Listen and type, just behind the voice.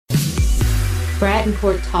Brad and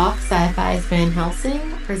Court Talk Sci-Fi's Van Helsing,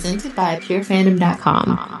 presented by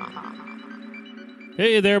PureFandom.com.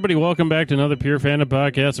 Hey there, everybody. Welcome back to another Pure Fandom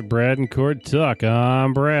podcast of Brad and Court Talk.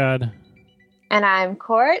 I'm Brad. And I'm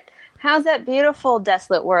Court. How's that beautiful,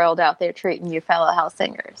 desolate world out there treating you, fellow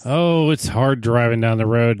Helsingers? Oh, it's hard driving down the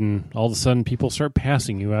road, and all of a sudden people start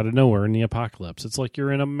passing you out of nowhere in the apocalypse. It's like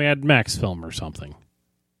you're in a Mad Max film or something.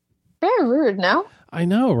 Very rude, no? I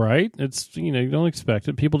know, right? It's, you don't expect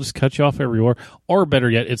it. People just cut you off everywhere. Or better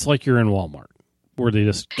yet, it's like you're in Walmart, where they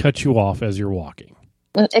just cut you off as you're walking.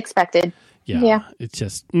 Expected. Yeah. It's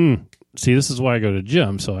just, see, this is why I go to the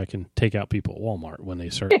gym, so I can take out people at Walmart when they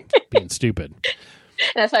start being stupid.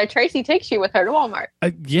 That's why Tracy takes you with her to Walmart.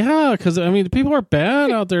 Yeah, because, the people are bad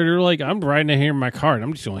out there. They're like, I'm riding in here in my car, and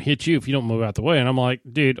I'm just going to hit you if you don't move out the way. And I'm like,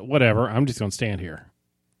 dude, whatever. I'm just going to stand here.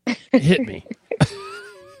 Hit me.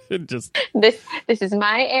 Just This is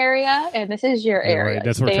my area, and this is your area. Right.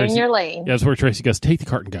 That's where Stay Tracy, in your lane. That's where Tracy goes, take the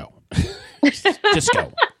cart and go. just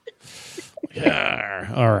go.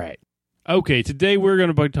 Yeah. All right. Okay, today we're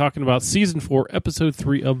going to be talking about Season 4, Episode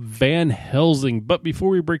 3 of Van Helsing. But before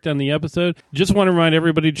we break down the episode, just want to remind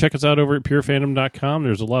everybody to check us out over at purefandom.com.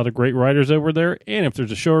 There's a lot of great writers over there. And if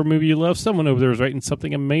there's a show or movie you love, someone over there is writing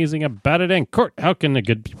something amazing about it. And Court, how can the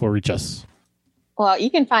good people reach us? Well,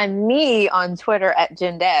 you can find me on Twitter at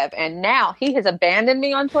JenDev, and now he has abandoned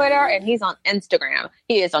me on Twitter, and he's on Instagram.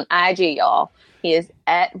 He is on IG, y'all. He is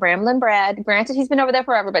at Ramblin' Brad. Granted, he's been over there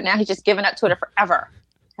forever, but now he's just given up Twitter forever.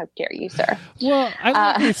 How dare you, sir? Well, like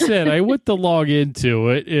I said, I went to log into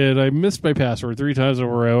it, and I missed my password 3 times in a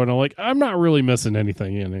row, and I'm like, I'm not really missing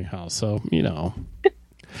anything anyhow, so, Well,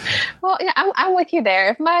 yeah, I'm with you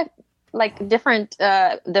there. If my different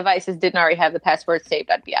devices didn't already have the password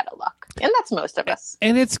saved, I'd be out of luck. And that's most of us.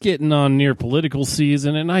 And it's getting on near political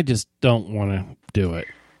season, and I just don't want to do it.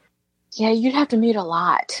 Yeah, you'd have to mute a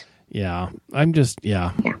lot. Yeah, So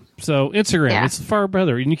Instagram, It's far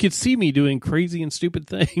better. And you can see me doing crazy and stupid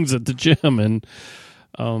things at the gym and,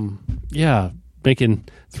 making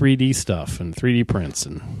 3D stuff and 3D prints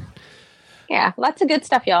and... Yeah, lots of good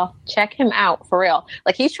stuff, y'all. Check him out, for real.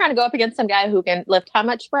 Like, he's trying to go up against some guy who can lift how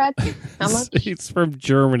much, Brad? How much? He's from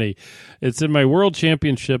Germany. It's in my World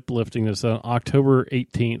Championship lifting. This on October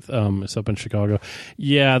 18th. It's up in Chicago.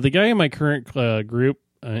 Yeah, the guy in my current group,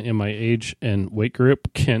 in my age and weight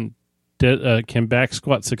group, can back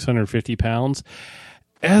squat 650 pounds.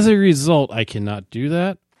 As a result, I cannot do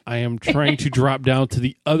that. I am trying to drop down to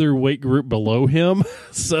the other weight group below him,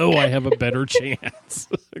 so I have a better chance.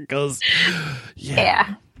 Because,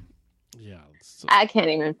 yeah. So I can't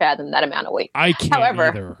even fathom that amount of weight. I can't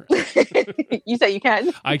either. You say you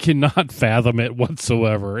can? I cannot fathom it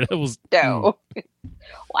whatsoever. It was no.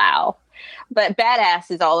 Wow. But badass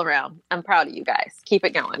is all around. I'm proud of you guys. Keep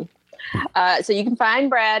it going. So you can find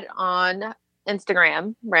Brad on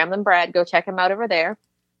Instagram, Ramblin' Brad. Go check him out over there.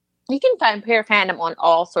 You can find Pure Fandom on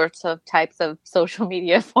all sorts of types of social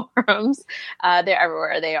media forums. They're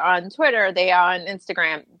everywhere. They are on Twitter. They are on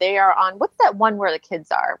Instagram. They are on, what's that one where the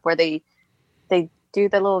kids are, where they do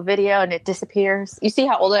the little video and it disappears? You see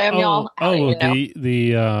how old I am, y'all?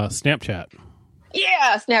 The Snapchat.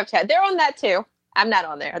 Yeah, Snapchat. They're on that too. I'm not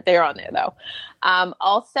on there. They're on there though.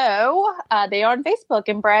 Also, they are on Facebook.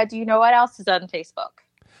 And Brad, do you know what else is on Facebook?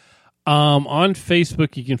 On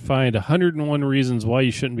Facebook, you can find 101 reasons why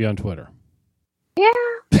you shouldn't be on Twitter. Yeah.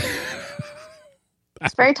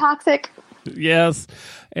 It's very toxic. Yes.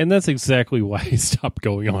 And that's exactly why I stopped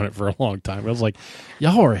going on it for a long time. I was like,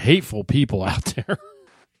 y'all are hateful people out there.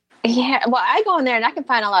 Yeah. Well, I go in there and I can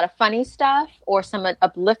find a lot of funny stuff or some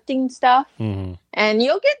uplifting stuff. Mm-hmm. And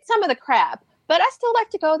you'll get some of the crap. But I still like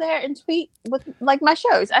to go there and tweet with my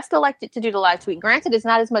shows. I still like to do the live tweet. Granted, it's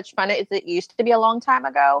not as much fun as it used to be a long time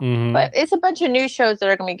ago. Mm-hmm. But it's a bunch of new shows that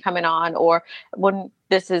are going to be coming on. Or when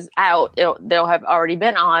this is out, they'll have already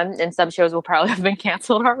been on. And some shows will probably have been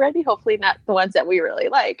canceled already. Hopefully not the ones that we really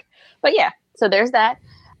like. But yeah, so there's that.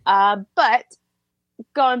 But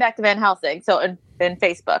going back to Van Helsing. So in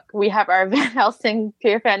Facebook, we have our Van Helsing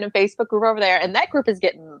Pure Fandom Facebook group over there, and that group is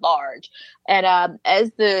getting large. And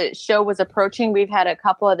as the show was approaching, we've had a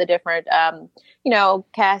couple of the different,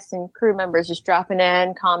 cast and crew members just dropping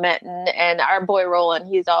in, commenting, and our boy Roland,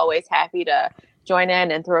 he's always happy to join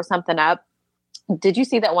in and throw something up. Did you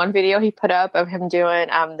see that one video he put up of him doing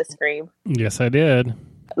the Scream? Yes, I did.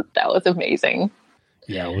 That was amazing.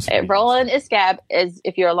 Yeah, it was. Roland Iscab is,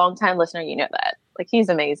 if you're a longtime listener, you know that. Like, he's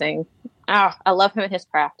amazing. Oh, I love him and his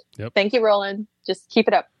craft. Yep. Thank you, Roland. Just keep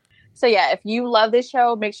it up. So yeah, if you love this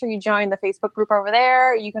show, make sure you join the Facebook group over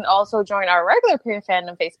there. You can also join our regular Pure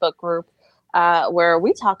Fandom Facebook group, where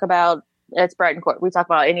we talk about It's Brighton Court. We talk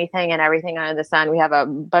about anything and everything under the sun. We have a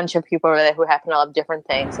bunch of people over there who happen to love different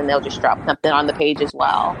things, and they'll just drop something on the page as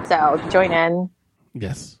well. So join in.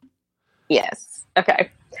 Yes. Yes. Okay.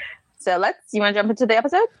 So you want to jump into the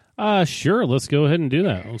episode? Sure. Let's go ahead and do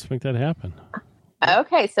that. Let's make that happen.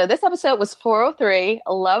 Okay. So this episode was 403,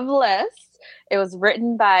 Loveless. It was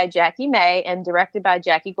written by Jackie May and directed by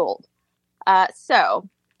Jackie Gould. So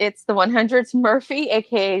it's the 100's Murphy,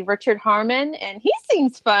 aka Richard Harmon, and he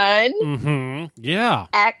seems fun. Mm-hmm. Yeah.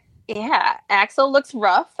 Axel looks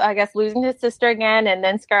rough, I guess, losing his sister again, and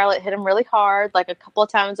then Scarlett hit him really hard, like a couple of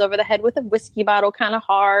times over the head with a whiskey bottle, kind of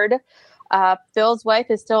hard. Phil's wife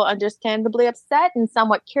is still understandably upset and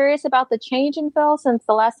somewhat curious about the change in Phil since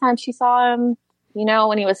the last time she saw him,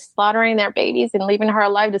 when he was slaughtering their babies and leaving her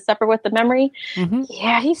alive to suffer with the memory. Mm-hmm.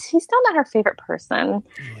 Yeah, he's still not her favorite person.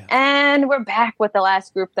 Yeah. And we're back with the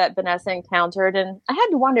last group that Vanessa encountered. And I had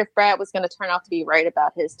to wonder if Brad was going to turn out to be right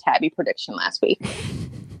about his Tabby prediction last week.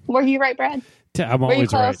 Were you right, Brad? I'm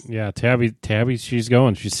always right. Yeah, Tabby, she's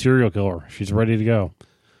going. She's a serial killer. She's ready to go.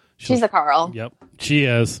 She's a Carl. Yep, she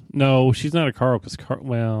is. No, she's not a Carl because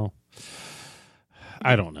well,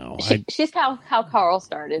 I don't know. She's how Carl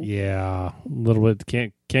started. Yeah, a little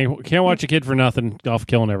bit. Can't watch a kid for nothing. Off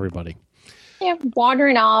killing everybody. Yeah,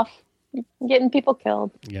 wandering off, getting people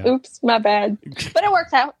killed. Yeah. Oops, my bad. But it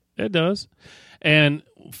works out. It does. And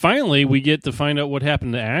finally, we get to find out what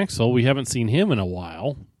happened to Axel. We haven't seen him in a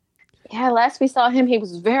while. Yeah, last we saw him, he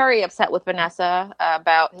was very upset with Vanessa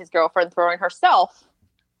about his girlfriend throwing herself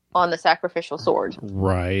on the sacrificial sword.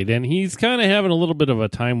 Right, and he's kind of having a little bit of a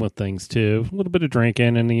time with things, too. A little bit of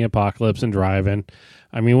drinking and the apocalypse and driving.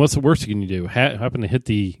 I mean, what's the worst you can do? Happen to hit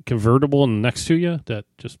the convertible next to you that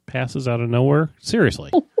just passes out of nowhere?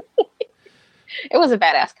 Seriously. It was a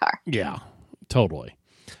badass car. Yeah, totally.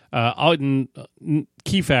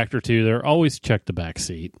 Key factor, too, they're always check the back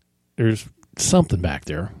seat. There's something back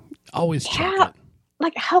there. Always check it.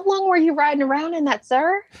 Like, how long were you riding around in that,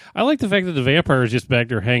 sir? I like the fact that the vampire is just back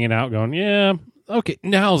there hanging out going, yeah, okay,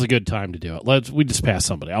 now's a good time to do it. We just passed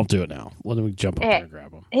somebody. I'll do it now. Let me jump up there and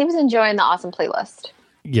grab him. He was enjoying the awesome playlist.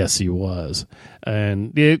 Yes, he was.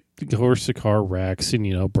 And of course, the car wrecks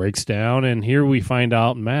and, breaks down. And here we find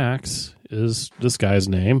out Max is this guy's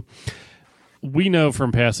name. We know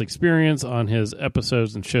from past experience on his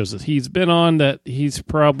episodes and shows that he's been on that he's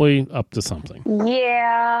probably up to something.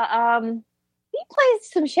 Yeah, he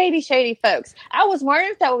plays some shady folks. I was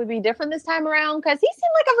wondering if that would be different this time around because he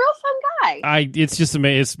seemed like a real fun guy. It's just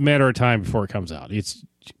it's a matter of time before it comes out. He's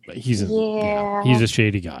a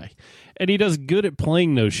shady guy, and he does good at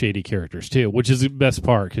playing those shady characters too, which is the best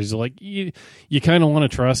part because like you kind of want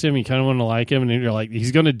to trust him, you kind of want to like him, and you're like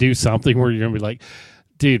he's going to do something where you're going to be like,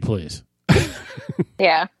 dude, please.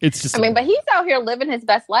 Yeah, it's just. But he's out here living his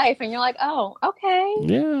best life, and you're like, oh, okay,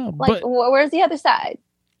 yeah. Like, where's the other side?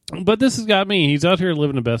 But this has got me. He's out here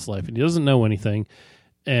living the best life, and he doesn't know anything.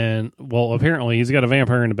 And, well, apparently he's got a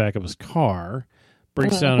vampire in the back of his car,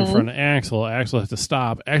 breaks down in front of Axel. Axel has to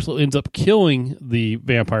stop. Axel ends up killing the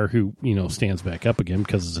vampire who, stands back up again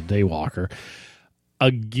because it's a daywalker.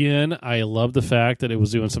 Again, I love the fact that it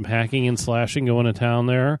was doing some hacking and slashing going to town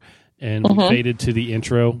there, and we faded to the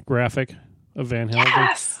intro graphic of Van Helsing.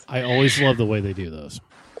 Yes! I always love the way they do those.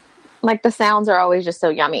 Like, the sounds are always just so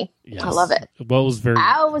yummy. Yes. I love it. Well, it was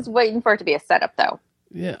I was waiting for it to be a setup, though.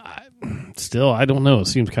 Yeah, I don't know. It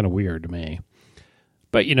seems kind of weird to me.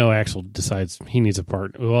 But, Axel decides he needs a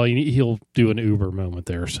part. Well, he'll do an Uber moment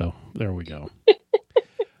there, so there we go.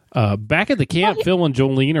 Back at the camp, Phil and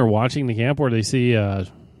Jolene are watching the camp where they see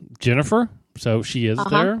Jennifer. So she is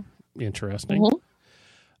there. Interesting. Mm-hmm.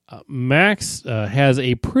 Max has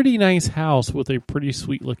a pretty nice house with a pretty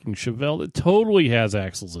sweet-looking Chevelle that totally has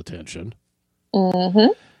Axel's attention.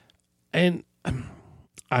 Mm-hmm. And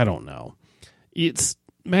I don't know. It's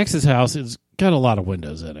Max's house has got a lot of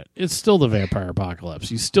windows in it. It's still the vampire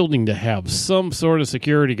apocalypse. You still need to have some sort of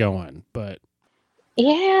security going, but...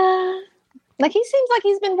 Yeah. Like, he seems like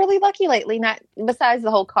he's been really lucky lately, not besides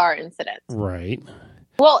the whole car incident. Right.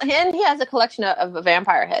 Well, and he has a collection of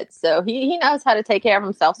vampire heads, so he knows how to take care of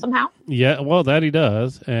himself somehow. Yeah, well, that he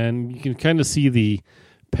does. And you can kind of see the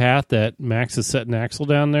path that Max is setting Axel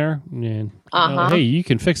down there. And, hey, you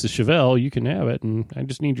can fix the Chevelle. You can have it, and I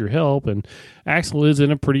just need your help. And Axel is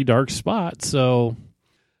in a pretty dark spot, so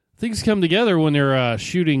things come together when they're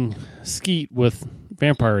shooting skeet with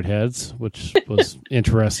vampire heads, which was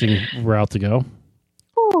interesting route to go.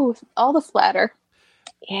 Ooh, all the splatter.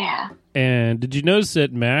 Yeah. And did you notice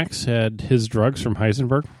that Max had his drugs from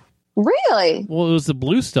Heisenberg? Really? Well, it was the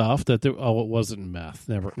blue stuff it wasn't meth.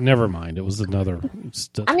 Never mind. It was another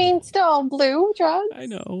stuff. I mean, still blue drugs. I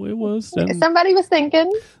know it was. Somebody was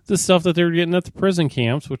thinking the stuff that they were getting at the prison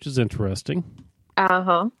camps, which is interesting.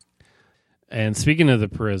 Uh-huh. And speaking of the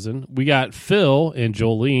prison, we got Phil and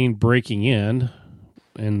Jolene breaking in,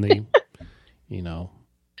 and they,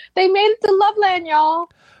 they made it to Loveland, y'all.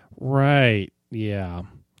 Right. Yeah.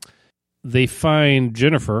 They find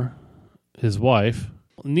Jennifer, his wife.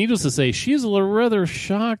 Needless to say, she's rather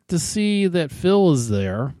shocked to see that Phil is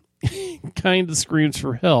there. Kind of screams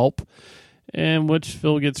for help, and which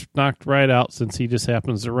Phil gets knocked right out since he just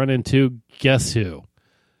happens to run into, guess who?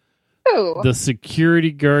 Who? The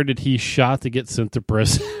security guard that he shot to get sent to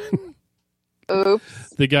prison. Oops.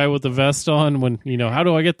 The guy with the vest on when, how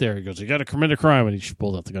do I get there? He goes, you got to commit a crime. And he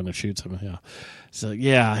pulls out the gun and shoots him. Yeah. So,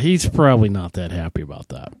 yeah, he's probably not that happy about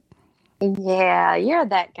that. Yeah, you're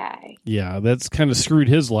that guy. Yeah, that's kind of screwed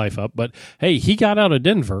his life up. But, hey, he got out of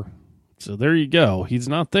Denver. So there you go. He's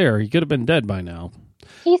not there. He could have been dead by now.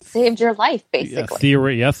 He saved your life, basically.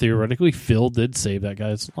 Theoretically, Phil did save that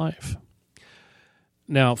guy's life.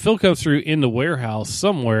 Now, Phil comes through in the warehouse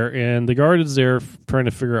somewhere, and the guard is there trying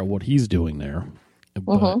to figure out what he's doing there.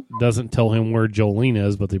 But doesn't tell him where Jolene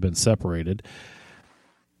is, but they've been separated.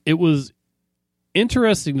 It was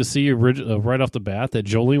interesting to see right off the bat that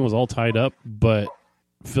Jolene was all tied up, but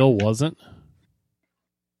Phil wasn't.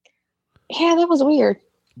 Yeah, that was weird.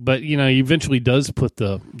 But, he eventually does put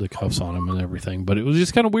the cuffs on him and everything. But it was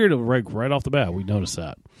just kind of weird right off the bat. We noticed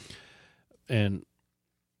that. And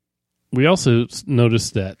we also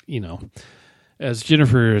noticed that, as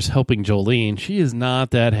Jennifer is helping Jolene, she is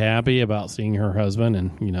not that happy about seeing her husband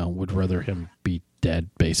and, would rather him be dead,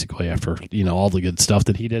 basically, after, all the good stuff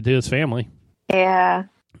that he did to his family. Yeah.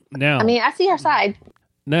 Now, I mean, I see her side.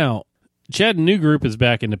 Now, Chad and New Group is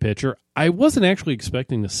back in the picture. I wasn't actually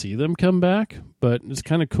expecting to see them come back, but it's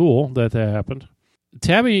kind of cool that happened.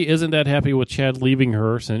 Tabby isn't that happy with Chad leaving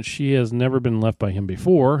her since she has never been left by him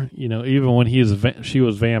before. Even when she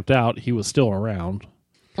was vamped out, he was still around.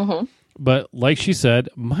 Mm-hmm. But like she said,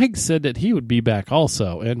 Mike said that he would be back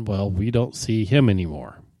also, and, well, we don't see him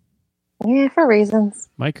anymore. Yeah, for reasons.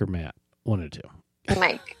 Mike or Matt? One or two.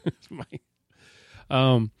 Mike. Mike.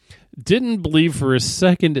 Didn't believe for a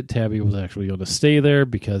second that Tabby was actually going to stay there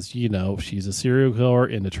because, she's a serial killer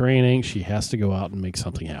in the training. She has to go out and make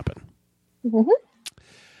something happen. Mm-hmm.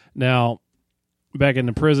 Now, back in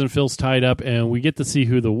the prison, Phil's tied up, and we get to see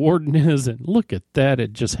who the warden is, and look at that.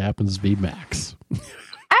 It just happens to be Max.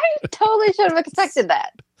 I totally should have expected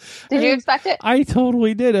that. Did you expect it? I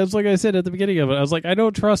totally did. As like I said at the beginning of it, I was like, I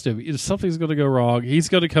don't trust him. Something's going to go wrong. He's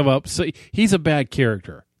going to come up. So he's a bad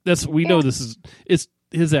character. Know it's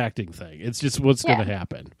his acting thing. It's just what's going to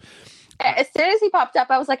happen. As soon as he popped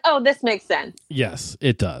up, I was like, oh, this makes sense. Yes,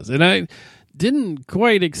 it does. And I didn't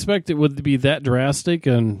quite expect it would be that drastic.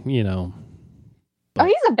 And, Oh,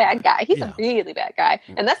 he's a bad guy. He's a really bad guy.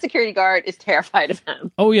 And that security guard is terrified of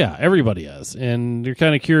him. Oh, yeah. Everybody is. And you're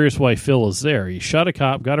kind of curious why Phil is there. He shot a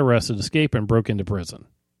cop, got arrested, escaped, and broke into prison.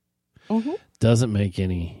 Mm-hmm. Doesn't make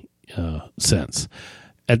any sense.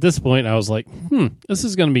 At this point, I was like, this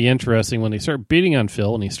is going to be interesting when they start beating on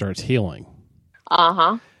Phil and he starts healing.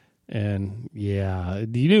 Uh-huh. And, yeah,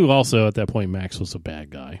 you knew also at that point Max was a bad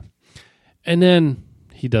guy. And then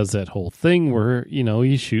he does that whole thing where,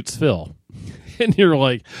 he shoots Phil. And you're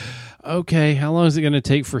like, okay, how long is it going to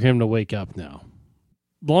take for him to wake up now?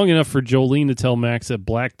 Long enough for Jolene to tell Max that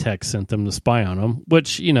Black Tech sent them to spy on him, which,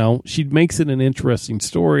 she makes it an interesting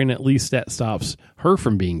story, and at least that stops her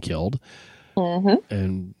from being killed. Mm-hmm.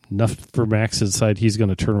 And enough for Max to decide he's going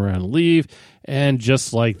to turn around and leave. And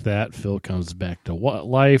just like that, Phil comes back to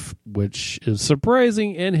life, which is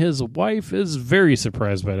surprising, and his wife is very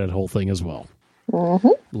surprised by that whole thing as well. Mm-hmm.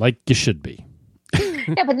 Like you should be.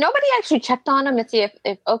 Yeah, but nobody actually checked on him to see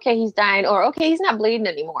if okay, he's dying, or okay, he's not bleeding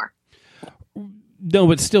anymore. No,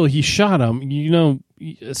 but still, he shot him.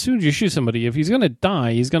 As soon as you shoot somebody, if he's going to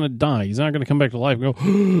die, he's going to die. He's not going to come back to life and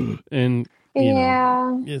go, and, you're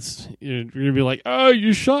going to be like, oh,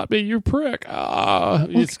 you shot me, you prick.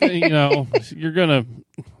 It's, you're going to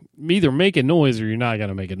either make a noise or you're not going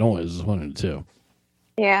to make a noise. It's one of the two.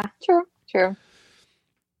 Yeah, true.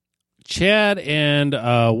 Chad and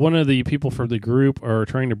one of the people from the group are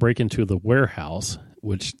trying to break into the warehouse,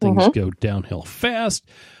 which things go downhill fast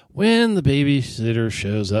when the babysitter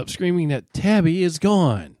shows up screaming that Tabby is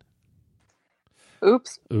gone.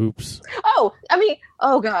 Oops. Oh,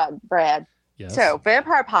 God, Brad. Yes. So,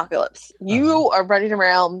 Vampire Apocalypse, you are running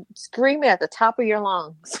around screaming at the top of your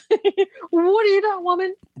lungs What are you doing,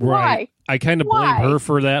 woman? Right. Why? I kind of blame her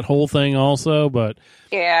for that whole thing also, but...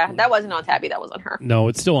 Yeah, that wasn't on Tabby. That was on her. No,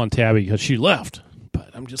 it's still on Tabby because she left. But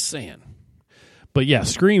I'm just saying. But yeah,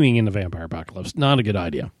 screaming in the vampire apocalypse, not a good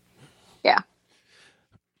idea. Yeah.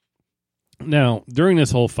 Now, during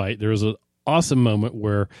this whole fight, there was an awesome moment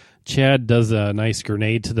where Chad does a nice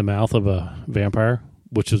grenade to the mouth of a vampire,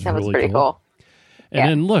 which is really pretty cool. And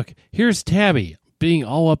then look, here's Tabby being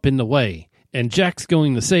all up in the way, and Jack's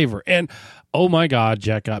going to save her. And oh my God,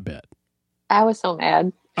 Jack got bit. I was so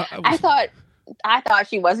mad. I thought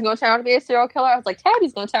she wasn't going to turn out to be a serial killer. I was like,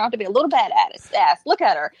 Tabby's going to turn out to be a little badass. Look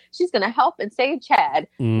at her. She's going to help and save Chad.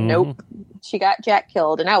 Nope. She got Jack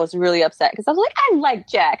killed, and I was really upset because I was like, I like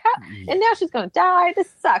Jack. And now she's going to die. This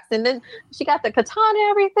sucks. And then she got the katana and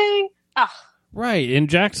everything. Ugh. Right. And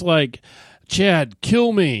Jack's like, Chad,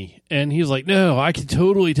 kill me. And he's like, no, I can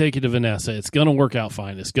totally take it to Vanessa. It's going to work out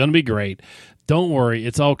fine. It's going to be great. Don't worry.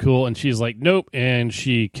 It's all cool. And she's like, nope. And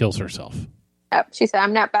she kills herself. Yep. She said,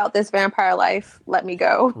 I'm not about this vampire life. Let me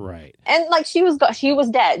go. Right. And like she was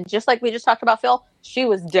dead. Just like we just talked about Phil. She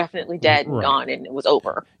was definitely dead and gone, and it was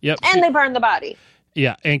over. Yep. And they burned the body.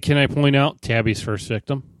 Yeah. And can I point out Tabby's first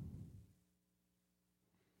victim?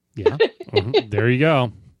 Yeah. There you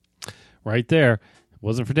go. Right there.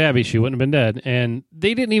 Wasn't for Tabby, she wouldn't have been dead. And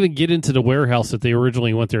they didn't even get into the warehouse that they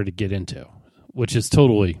originally went there to get into, which is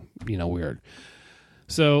totally, weird.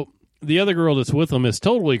 So the other girl that's with them is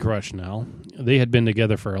totally crushed now. They had been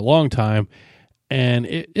together for a long time. And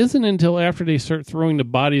it isn't until after they start throwing the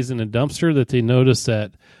bodies in a dumpster that they notice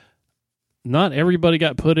that not everybody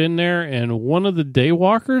got put in there, and one of the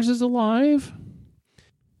daywalkers is alive.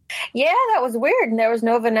 Yeah, that was weird. And there was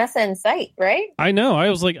no Vanessa in sight, right? I know. I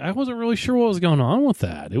was like, I wasn't really sure what was going on with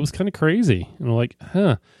that. It was kind of crazy. And I'm like,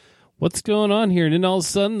 what's going on here? And then all of a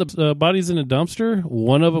sudden, the body's in a dumpster.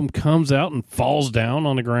 One of them comes out and falls down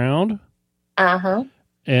on the ground. Uh-huh.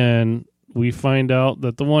 And we find out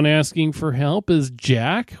that the one asking for help is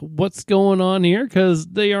Jack. What's going on here? Because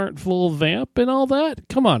they aren't full of vamp and all that.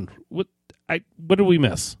 Come on. What did we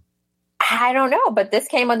miss? I don't know, but this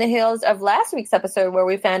came on the heels of last week's episode where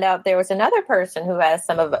we found out there was another person who has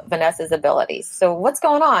some of Vanessa's abilities. So what's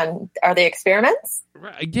going on? Are they experiments?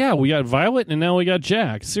 Yeah, we got Violet and now we got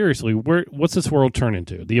Jack. Seriously, what's this world turn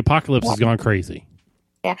into? The apocalypse has gone crazy.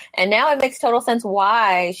 Yeah, and now it makes total sense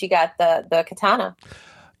why she got the katana.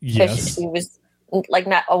 Yes. She was like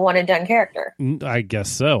not a one and done character. I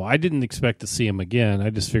guess so. I didn't expect to see him again. I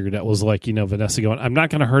just figured that was like, Vanessa going, I'm not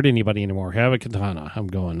going to hurt anybody anymore. Have a katana. I'm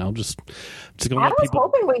going. I'm just going to let people. I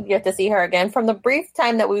was hoping we'd get to see her again. From the brief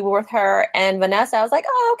time that we were with her and Vanessa, I was like,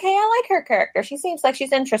 oh, okay, I like her character. She seems like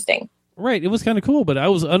she's interesting. Right. It was kind of cool, but I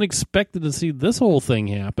was unexpected to see this whole thing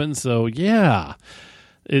happen. So, yeah.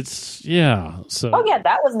 So. Oh, yeah,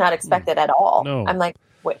 that was not expected at all. No. I'm like,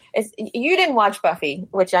 wait, you didn't watch Buffy,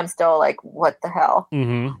 which I'm still like, what the hell?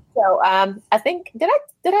 Mm-hmm. So I think did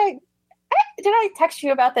I text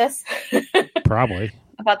you about this? Probably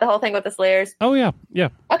about the whole thing with the Slayers. Oh yeah.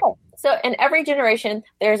 Okay, so in every generation,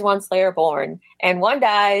 there's one Slayer born, and one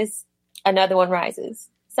dies, another one rises.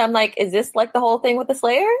 So I'm like, is this like the whole thing with the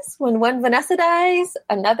Slayers? When one Vanessa dies,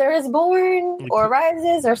 another is born or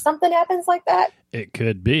rises, or something happens like that. It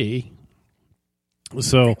could be.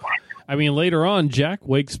 So. I mean, later on, Jack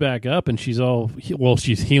wakes back up and she's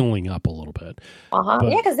healing up a little bit.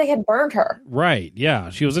 Yeah, because they had burned her. Right. Yeah.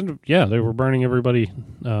 They were burning everybody,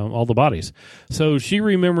 all the bodies. So she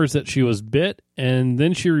remembers that she was bit, and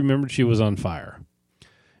then she remembered she was on fire.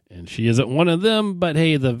 And she isn't one of them, but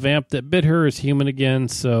hey, the vamp that bit her is human again.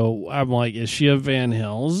 So I'm like, is she a Van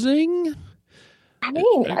Helsing? I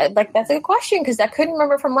mean, that's a good question, because I couldn't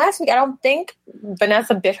remember from last week. I don't think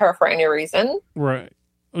Vanessa bit her for any reason. Right.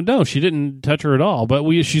 No, she didn't touch her at all. But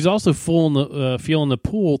she's also feeling the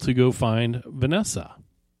pool to go find Vanessa.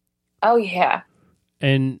 Oh, yeah.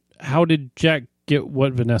 And how did Jack get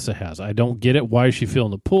what Vanessa has? I don't get it. Why is she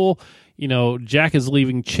feeling the pool? Jack is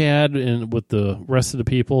leaving Chad and with the rest of the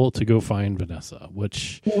people to go find Vanessa,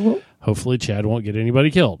 which hopefully Chad won't get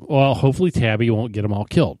anybody killed. Well, hopefully Tabby won't get them all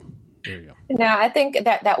killed. There you go. Now, I think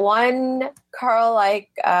that one Carl-like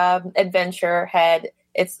adventure had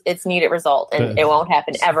its needed result, and it won't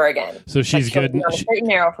happen ever again. So she's good. On the straight and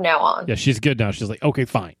narrow from now on. Yeah, she's good now. She's like, okay,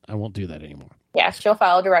 fine. I won't do that anymore. Yeah, she'll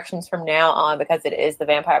follow directions from now on because it is the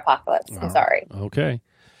vampire apocalypse. I'm sorry. Okay.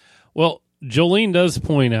 Well, Jolene does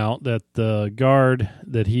point out that the guard,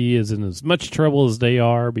 that he is in as much trouble as they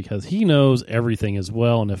are because he knows everything as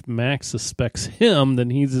well. And if Max suspects him, then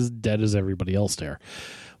he's as dead as everybody else there,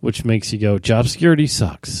 which makes you go, job security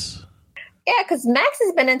sucks. Yeah, because Max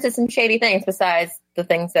has been into some shady things besides the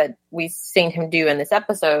things that we've seen him do in this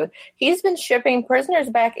episode, he's been shipping prisoners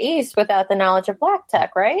back east without the knowledge of Black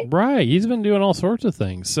Tech, right? Right. He's been doing all sorts of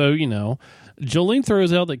things. So, Jolene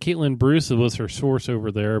throws out that Caitlin Bruce was her source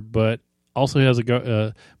over there, but also has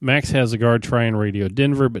Max has a guard trying radio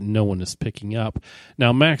Denver, but no one is picking up.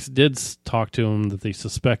 Now, Max did talk to him that they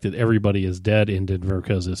suspected everybody is dead in Denver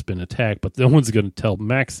because it's been attacked, but no one's going to tell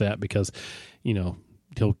Max that because,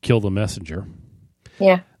 he'll kill the messenger.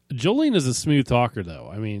 Yeah. Jolene is a smooth talker,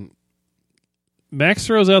 though. I mean, Max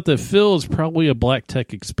throws out that Phil is probably a Black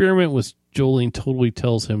Tech experiment, which Jolene totally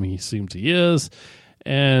tells him he seems he is.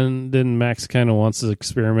 And then Max kind of wants to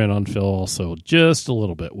experiment on Phil also just a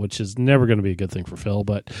little bit, which is never going to be a good thing for Phil.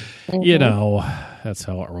 But, that's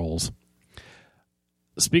how it rolls.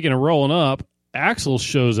 Speaking of rolling up, Axel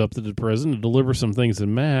shows up to the prison to deliver some things to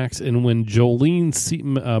Max. And when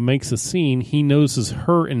Jolene makes a scene, he notices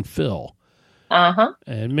her and Phil. Uh-huh.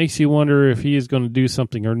 And it makes you wonder if he is going to do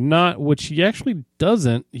something or not, which he actually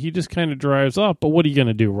doesn't. He just kind of drives off. But what are you going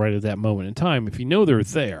to do right at that moment in time? If you know they're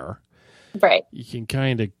there, right, you can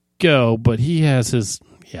kind of go. But he has his,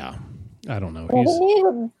 I don't know. He needs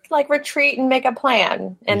to retreat and make a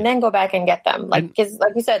plan, and then go back and get them. Because,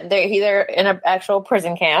 like you said, they're in an actual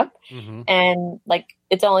prison camp, and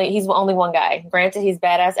he's only one guy. Granted, he's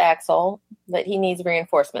badass Axel, but he needs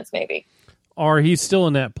reinforcements, maybe. Or he's still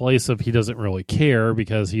in that place of he doesn't really care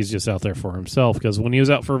because he's just out there for himself. Because when he was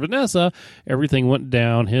out for Vanessa, everything went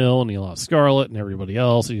downhill and he lost Scarlett and everybody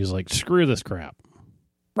else. And he's like, screw this crap.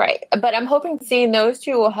 Right. But I'm hoping seeing those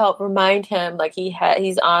two will help remind him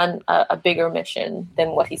he's on a bigger mission than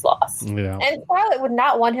what he's lost. Yeah. And Scarlett would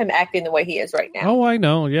not want him acting the way he is right now. Oh, I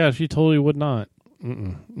know. Yeah, she totally would not.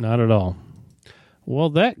 Not at all. Well,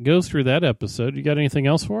 that goes through that episode. You got anything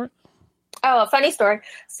else for it? Oh, a funny story.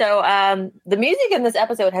 So the music in this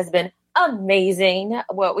episode has been amazing.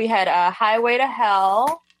 We had Highway to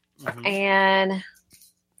Hell and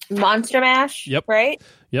Monster Mash, right?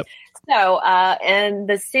 Yep. So, and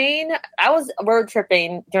the scene, I was road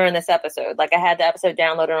tripping during this episode. I had the episode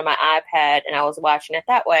downloaded on my iPad and I was watching it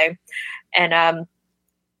that way. And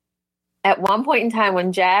at one point in time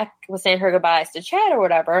when Jack was saying her goodbyes to Chad or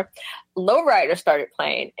whatever, Lowrider started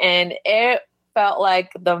playing. And it felt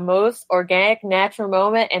like the most organic, natural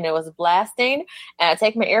moment, and it was blasting. And I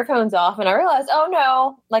take my earphones off, and I realized, oh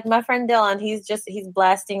no, my friend Dylan, he's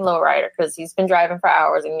blasting Lowrider because he's been driving for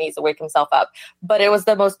hours and needs to wake himself up. But it was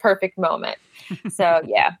the most perfect moment. So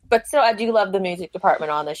yeah, but still, I do love the music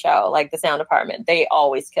department on the show, the sound department. They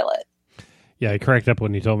always kill it. Yeah, I cracked up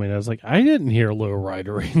when you told me that. I was like, I didn't hear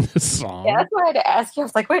Lowrider in this song. Yeah, that's why I had to ask you. I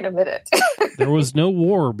was like, wait a minute. There was no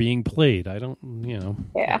war being played. I don't,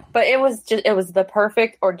 Yeah, but it was the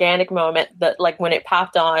perfect organic moment that, when it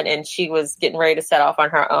popped on and she was getting ready to set off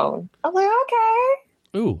on her own. I was like,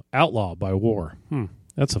 okay. Ooh, Outlaw by War.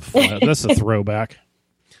 That's a throwback.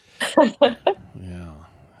 Yeah,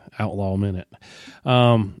 Outlaw Minute.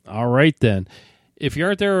 All right, then. If you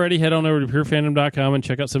aren't there already, head on over to purefandom.com and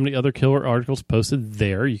check out some of the other killer articles posted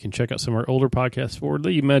there. You can check out some of our older podcasts for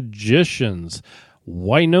The Magicians,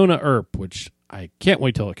 Winona Earp, which I can't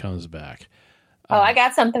wait till it comes back. I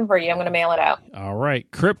got something for you. I'm going to mail it out. All right.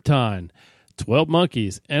 Krypton, 12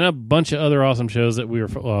 Monkeys, and a bunch of other awesome shows that we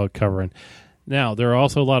were covering. Now, there are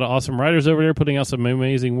also a lot of awesome writers over there putting out some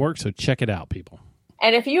amazing work, so check it out, people.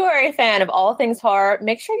 And if you are a fan of all things horror,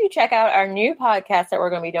 make sure you check out our new podcast that we're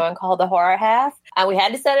going to be doing called The Horror Half. We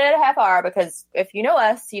had to set it at a half hour because if you know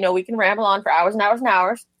us, we can ramble on for hours and hours and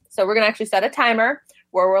hours. So we're going to actually set a timer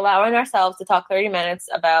where we're allowing ourselves to talk 30 minutes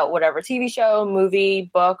about whatever TV show, movie,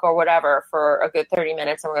 book, or whatever for a good 30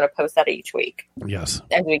 minutes. And we're going to post that each week. Yes.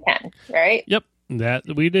 As we can, right? Yep, that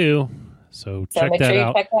we do. So check make that sure you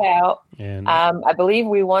out. check that out. And I believe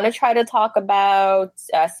we want to try to talk about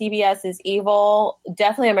CBS's Evil,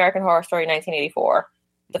 definitely American Horror Story 1984.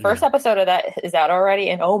 The first episode of that is out already,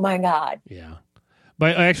 and oh my God. Yeah.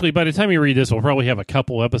 But actually, by the time you read this, we'll probably have a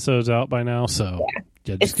couple episodes out by now. So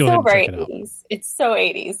just go ahead and check it out. 80s. It's so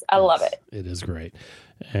 80s. I love it. It is great.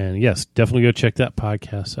 And yes, definitely go check that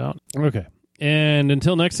podcast out. Okay. And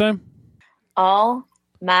until next time. All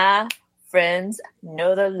my friends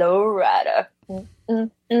know the Lowrider.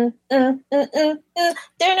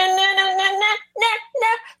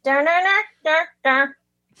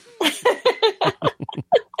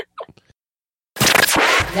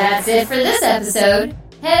 That's it for this episode.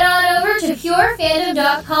 Head on over to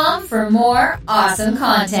purefandom.com for more awesome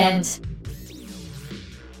content.